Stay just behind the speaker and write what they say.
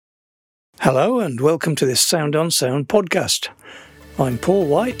Hello and welcome to this Sound on Sound podcast. I'm Paul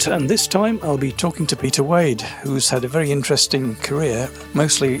White, and this time I'll be talking to Peter Wade, who's had a very interesting career,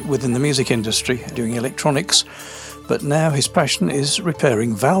 mostly within the music industry, doing electronics, but now his passion is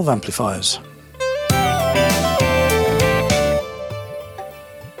repairing valve amplifiers.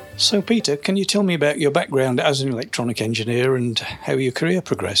 So Peter, can you tell me about your background as an electronic engineer and how your career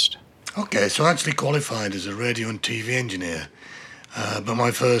progressed? Okay, so I actually qualified as a radio and TV engineer, but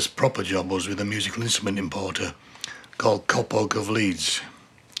my first proper job was with a musical instrument importer called Oak of Leeds.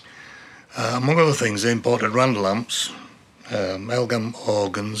 Among other things, they imported Randall amps, Elgin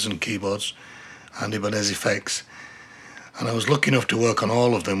organs and keyboards, and Ibanez effects, and I was lucky enough to work on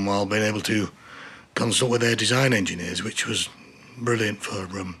all of them while being able to consult with their design engineers, which was brilliant for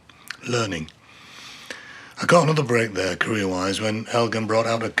learning. I got another break there career-wise when Elgin brought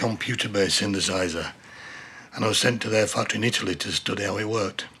out a computer-based synthesizer, and I was sent to their factory in Italy to study how it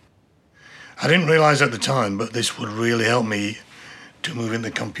worked. I didn't realise at the time, but this would really help me to move in the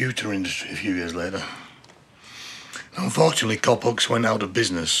computer industry a few years later. Unfortunately, Oaks went out of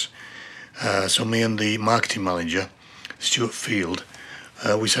business, so me and the marketing manager, Stuart Field,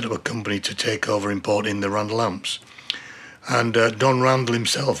 we set up a company to take over importing the Randall amps. And Don Randall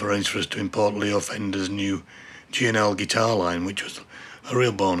himself arranged for us to import Leo Fender's new G&L guitar line, which was a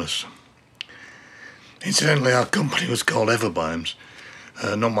real bonus. Incidentally, our company was called Everbimes,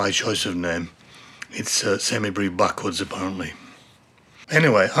 not my choice of name. It's semi-breathed backwards, apparently.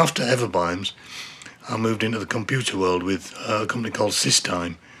 Anyway, after Everbimes, I moved into the computer world with a company called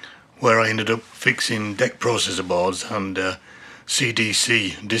Systime, where I ended up fixing DEC processor boards and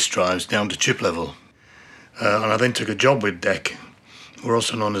CDC disk drives down to chip level. And I then took a job with DEC, we're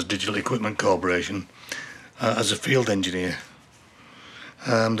also known as Digital Equipment Corporation, as a field engineer.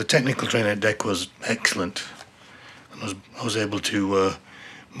 The technical training at DEC was excellent, and I was able to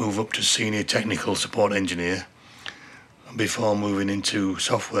move up to senior technical support engineer before moving into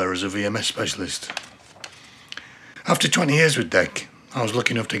software as a VMS specialist. After 20 years with DEC, I was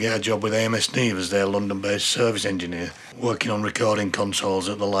lucky enough to get a job with AMS Neve as their London-based service engineer, working on recording consoles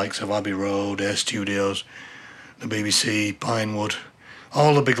at the likes of Abbey Road, Air Studios, the BBC, Pinewood,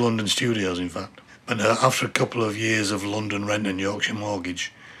 all the big London studios in fact. But after a couple of years of London rent and Yorkshire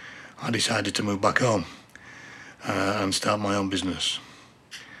mortgage, I decided to move back home and start my own business.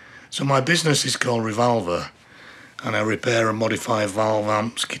 So my business is called Revalver, and I repair and modify valve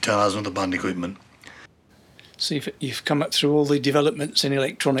amps, guitars and other band equipment. So you've come up through all the developments in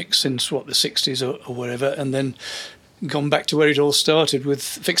electronics since, the 60s or wherever, and then gone back to where it all started with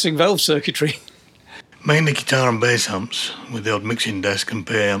fixing valve circuitry. Mainly guitar and bass amps, with the odd mixing desk and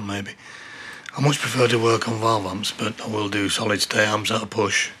PA amp maybe. I much prefer to work on valve amps, but I will do solid-state amps at a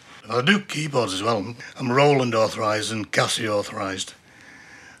push. I do keyboards as well. I'm Roland authorised and Casio authorised.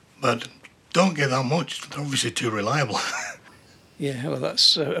 But don't get that much, they're obviously too reliable. Yeah, well,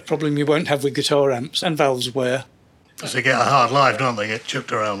 that's a problem you won't have with guitar amps and valves wear. Because they get a hard life, don't they? Get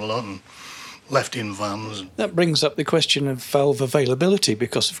chucked around a lot and left in vans. That brings up the question of valve availability,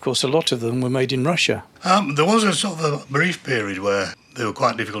 because, of course, a lot of them were made in Russia. There was a sort of a brief period where they were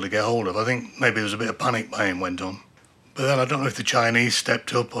quite difficult to get hold of. I think maybe there was a bit of panic buying went on. But then I don't know if the Chinese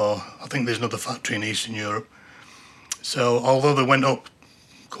stepped up, or I think there's another factory in Eastern Europe. So although they went up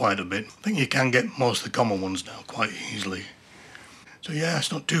quite a bit, I think you can get most of the common ones now quite easily. So yeah,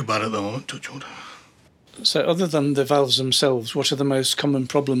 it's not too bad at the moment, touch wood. So other than the valves themselves, what are the most common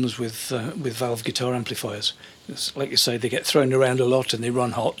problems with valve guitar amplifiers? It's, like you say, they get thrown around a lot and they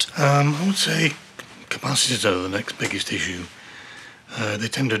run hot. I would say capacitors are the next biggest issue. They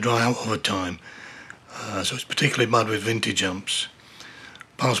tend to dry out over time, so it's particularly bad with vintage amps.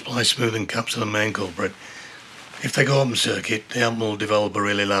 Power supply smoothing caps are the main culprit. If they go open circuit, the amp will develop a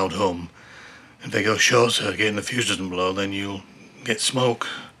really loud hum. If they go short circuit and the fuse doesn't blow, then you'll get smoke.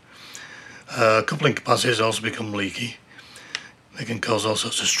 Coupling capacitors also become leaky. They can cause all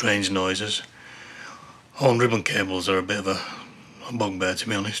sorts of strange noises. Horn ribbon cables are a bit of a bugbear, to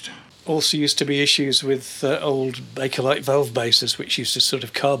be honest. Also used to be issues with old Bakelite valve bases, which used to sort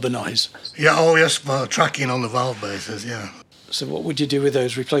of carbonise. Yeah, oh yes, tracking on the valve bases, yeah. So what would you do with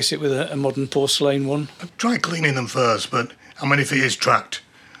those? Replace it with a modern porcelain one? I'd try cleaning them first, but if it is tracked,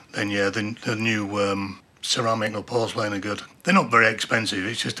 then yeah, the new ceramic or porcelain are good. They're not very expensive,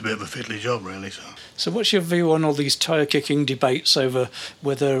 it's just a bit of a fiddly job really. So what's your view on all these tyre-kicking debates over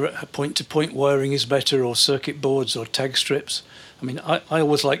whether point-to-point wiring is better, or circuit boards or tag strips? I mean, I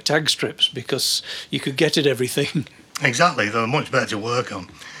always like tag strips because you could get at everything. Exactly, they're much better to work on.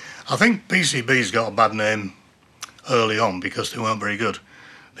 I think PCB's got a bad name early on because they weren't very good.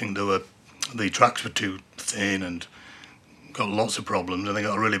 I think the tracks were too thin and got lots of problems, and they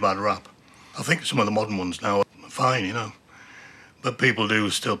got a really bad rap. I think some of the modern ones now are fine, you know, but people do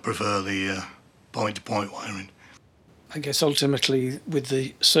still prefer the point-to-point wiring. I guess ultimately with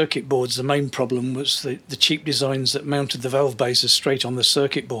the circuit boards, the main problem was the cheap designs that mounted the valve bases straight on the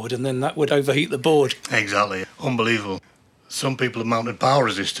circuit board, and then that would overheat the board. Exactly. Unbelievable. Some people have mounted power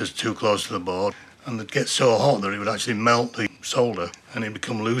resistors too close to the board, and they'd get so hot that it would actually melt the solder and it'd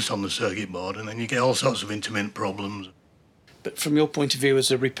become loose on the circuit board, and then you get all sorts of intermittent problems. But from your point of view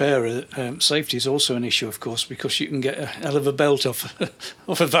as a repairer, safety is also an issue, of course, because you can get a hell of a belt off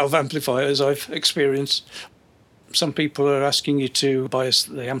a valve amplifier, as I've experienced. Some people are asking you to bias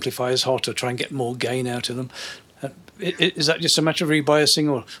the amplifiers hot or try and get more gain out of them. Is that just a matter of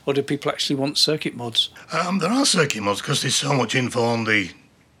rebiasing, or do people actually want circuit mods? There are circuit mods because there's so much info on the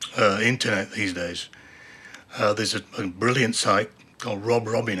internet these days. There's a brilliant site called Rob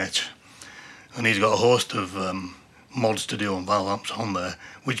Robinet, and he's got a host of mods to do on valve amps on there,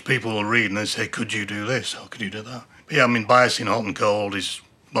 which people will read and they say, could you do this or could you do that? But yeah, I mean, biasing hot and cold is,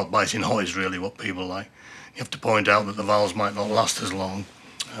 well, biasing hot is really what people like. You have to point out that the valves might not last as long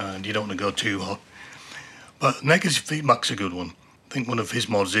and you don't want to go too hot. But negative feedback's a good one. I think one of his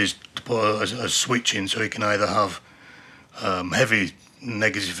mods is to put a switch in so you can either have heavy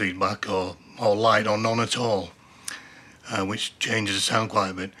negative feedback or light or none at all, which changes the sound quite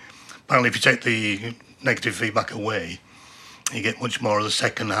a bit. Apparently if you take the negative feedback away, you get much more of the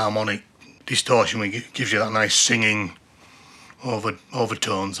second harmonic distortion, which gives you that nice singing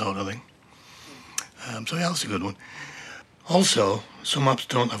overtone sort of thing. So yeah, that's a good one. Also, some apps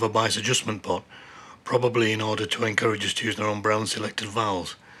don't have a bias adjustment pot, probably in order to encourage us to use their own brand selected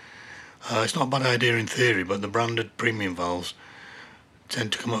valves. It's not a bad idea in theory, but the branded premium valves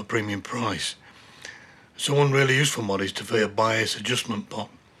tend to come at a premium price. So one really useful mod is to fit a bias adjustment pot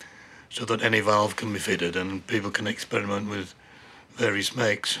so that any valve can be fitted and people can experiment with various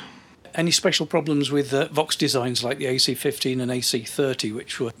makes. Any special problems with Vox designs like the AC15 and AC30,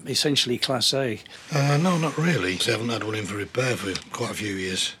 which were essentially Class A? No, not really. I haven't had one in for repair for quite a few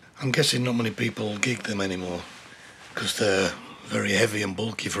years. I'm guessing not many people gig them anymore because they're very heavy and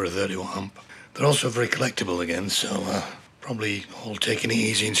bulky for a 30-watt amp. They're also very collectible again, so probably all taking it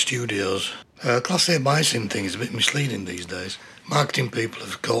easy in studios. Class A biasing thing is a bit misleading these days. Marketing people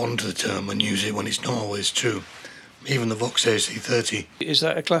have caught on to the term and use it when it's not always true. Even the Vox AC30. Is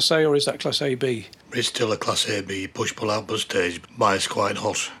that a Class A or is that Class AB? It's still a Class AB push-pull output stage, biased quite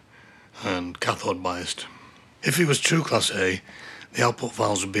hot and cathode biased. If it was true Class A, the output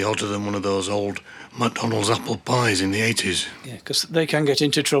valves would be hotter than one of those old McDonald's apple pies in the 80s. Yeah, because they can get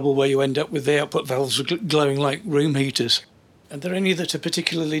into trouble where you end up with the output valves glowing like room heaters. Are there any that are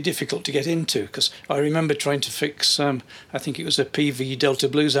particularly difficult to get into? Because I remember trying to fix, I think it was a PV Delta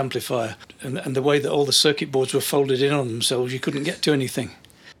Blues amplifier, and the way that all the circuit boards were folded in on themselves, you couldn't get to anything.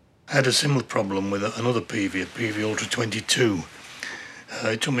 I had a similar problem with another PV, a PV Ultra 22.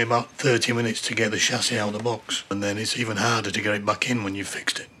 It took me about 30 minutes to get the chassis out of the box, and then it's even harder to get it back in when you've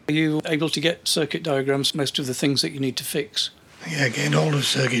fixed it. Are you able to get circuit diagrams, most of the things that you need to fix? Yeah, getting hold of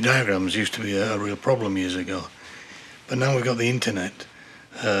circuit diagrams used to be a real problem years ago. But now we've got the internet,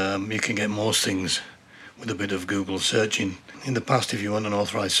 you can get most things with a bit of Google searching. In the past, if you went to an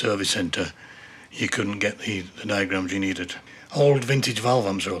authorised service centre, you couldn't get the diagrams you needed. Old vintage valve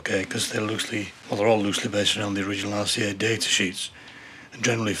amps are okay because they're all loosely based around the original RCA data sheets and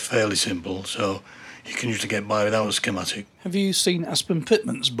generally fairly simple, so you can usually get by without a schematic. Have you seen Aspen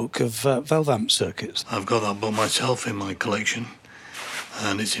Pittman's book of valve amp circuits? I've got that book myself in my collection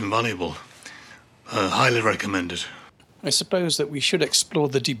and it's invaluable. Highly recommended. I suppose that we should explore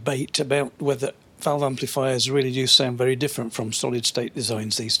the debate about whether valve amplifiers really do sound very different from solid-state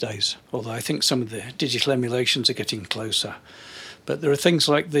designs these days, although I think some of the digital emulations are getting closer. But there are things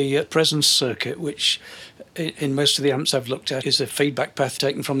like the presence circuit, which in most of the amps I've looked at is a feedback path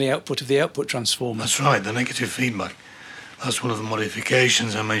taken from the output of the output transformer. That's right, the negative feedback. That's one of the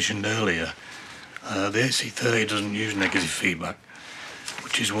modifications I mentioned earlier. The AC30 doesn't use negative feedback,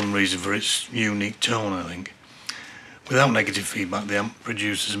 which is one reason for its unique tone, I think. Without negative feedback, the amp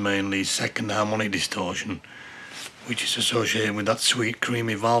produces mainly second harmonic distortion, which is associated with that sweet,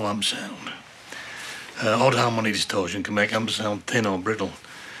 creamy valve amp sound. Odd harmonic distortion can make amps sound thin or brittle.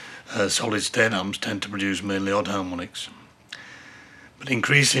 Solid-state amps tend to produce mainly odd harmonics. But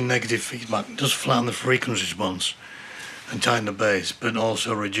increasing negative feedback does flatten the frequency response and tighten the bass, but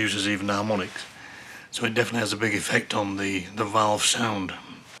also reduces even harmonics. So it definitely has a big effect on the valve sound.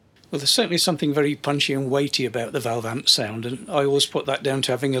 Well, there's certainly something very punchy and weighty about the valve amp sound, and I always put that down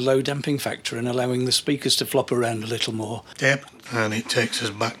to having a low damping factor and allowing the speakers to flop around a little more. Yep, and it takes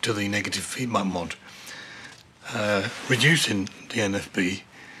us back to the negative feedback mod. Reducing the NFB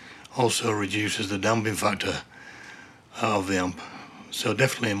also reduces the damping factor of the amp. So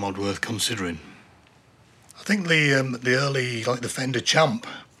definitely a mod worth considering. I think the early, like the Fender Champ,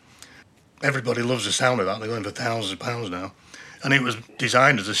 everybody loves the sound of that. They're going for thousands of pounds now. And it was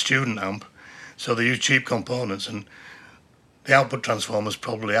designed as a student amp, so they use cheap components, and the output transformer is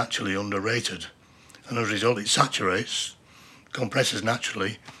probably actually underrated. And as a result, it saturates, compresses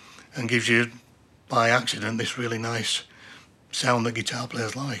naturally, and gives you, by accident, this really nice sound that guitar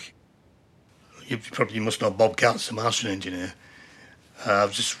players like. You must know Bob Katz, the mastering engineer. I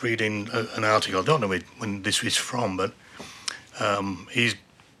was just reading an article, I don't know when this was from, but he's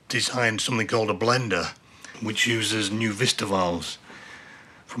designed something called a blender, which uses new Vista valves.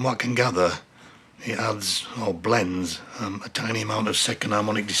 From what I can gather, it adds, or blends, a tiny amount of second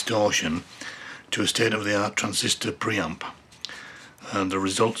harmonic distortion to a state-of-the-art transistor preamp. And the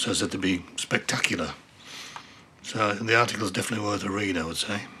results are said to be spectacular. So the article is definitely worth a read, I would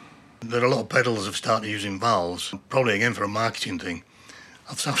say. There are a lot of pedals have started using valves, probably again for a marketing thing.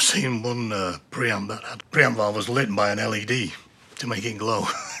 I've seen one preamp that had preamp valve was lit by an LED to make it glow.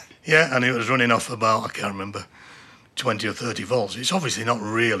 Yeah, and it was running off about, I can't remember, 20 or 30 volts. It's obviously not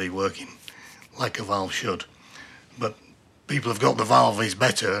really working like a valve should, but people have got the valve is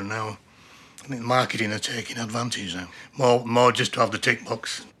better, and now I think marketing are taking advantage now. More just to have the tick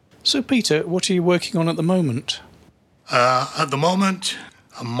box. So Peter, what are you working on at the moment? At the moment,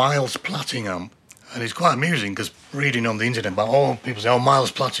 a Miles Platting amp, and it's quite amusing because reading on the internet about people say,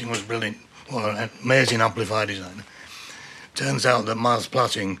 Miles Platting was brilliant, what an amazing amplifier designer. Turns out that Miles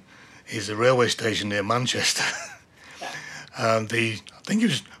Platting is a railway station near Manchester. And I think it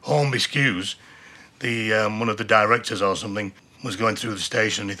was Hornby Skews, one of the directors or something, was going through the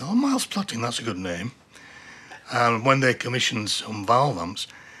station and he thought, Miles Platting, that's a good name. And when they commissioned some valve amps,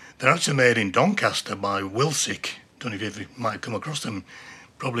 they're actually made in Doncaster by Wilsick. Don't know if you might have come across them,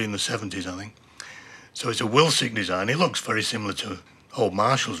 probably in the 70s, I think. So it's a Wilsick design. It looks very similar to old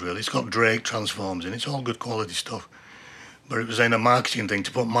Marshalls, really. It's got Drake transforms in it. It's all good quality stuff. But it was in a marketing thing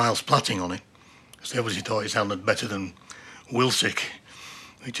to put Miles Platting on it, because they obviously thought it sounded better than Wilsick,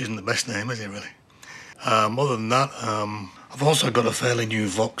 which isn't the best name, is it, really? Other than that, I've also got a fairly new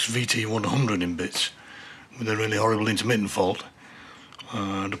Vox VT100 in bits with a really horrible intermittent fault.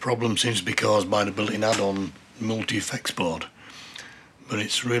 The problem seems to be caused by the built-in add-on multi-effects board, but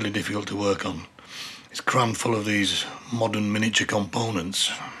it's really difficult to work on. It's crammed full of these modern miniature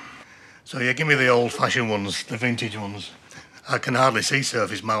components. So yeah, give me the old-fashioned ones, the vintage ones. I can hardly see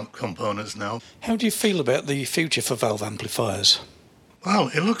surface mount components now. How do you feel about the future for valve amplifiers? Well,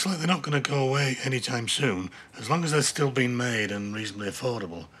 it looks like they're not going to go away anytime soon, as long as they're still being made and reasonably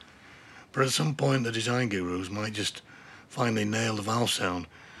affordable. But at some point the design gurus might just finally nail the valve sound.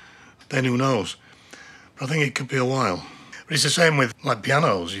 Then who knows? But I think it could be a while. But it's the same with like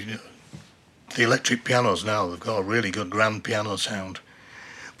pianos. The electric pianos now, they've got a really good grand piano sound.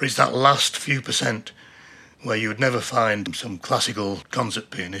 But it's that last few percent where you would never find some classical concert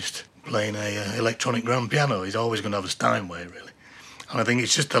pianist playing a electronic grand piano. He's always going to have a Steinway, really. And I think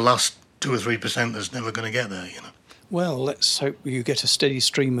it's just the last 2 or 3% that's never going to get there, Well, let's hope you get a steady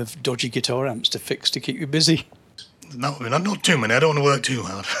stream of dodgy guitar amps to fix to keep you busy. Not too many. I don't want to work too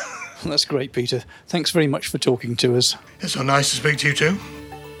hard. That's great, Peter. Thanks very much for talking to us. It's so nice to speak to you too.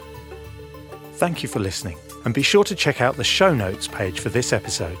 Thank you for listening, and be sure to check out the show notes page for this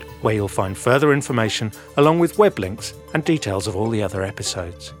episode, where you'll find further information along with web links and details of all the other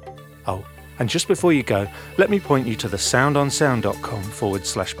episodes. Oh, and just before you go, let me point you to the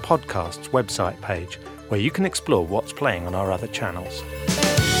soundonsound.com/podcasts website page, where you can explore what's playing on our other channels.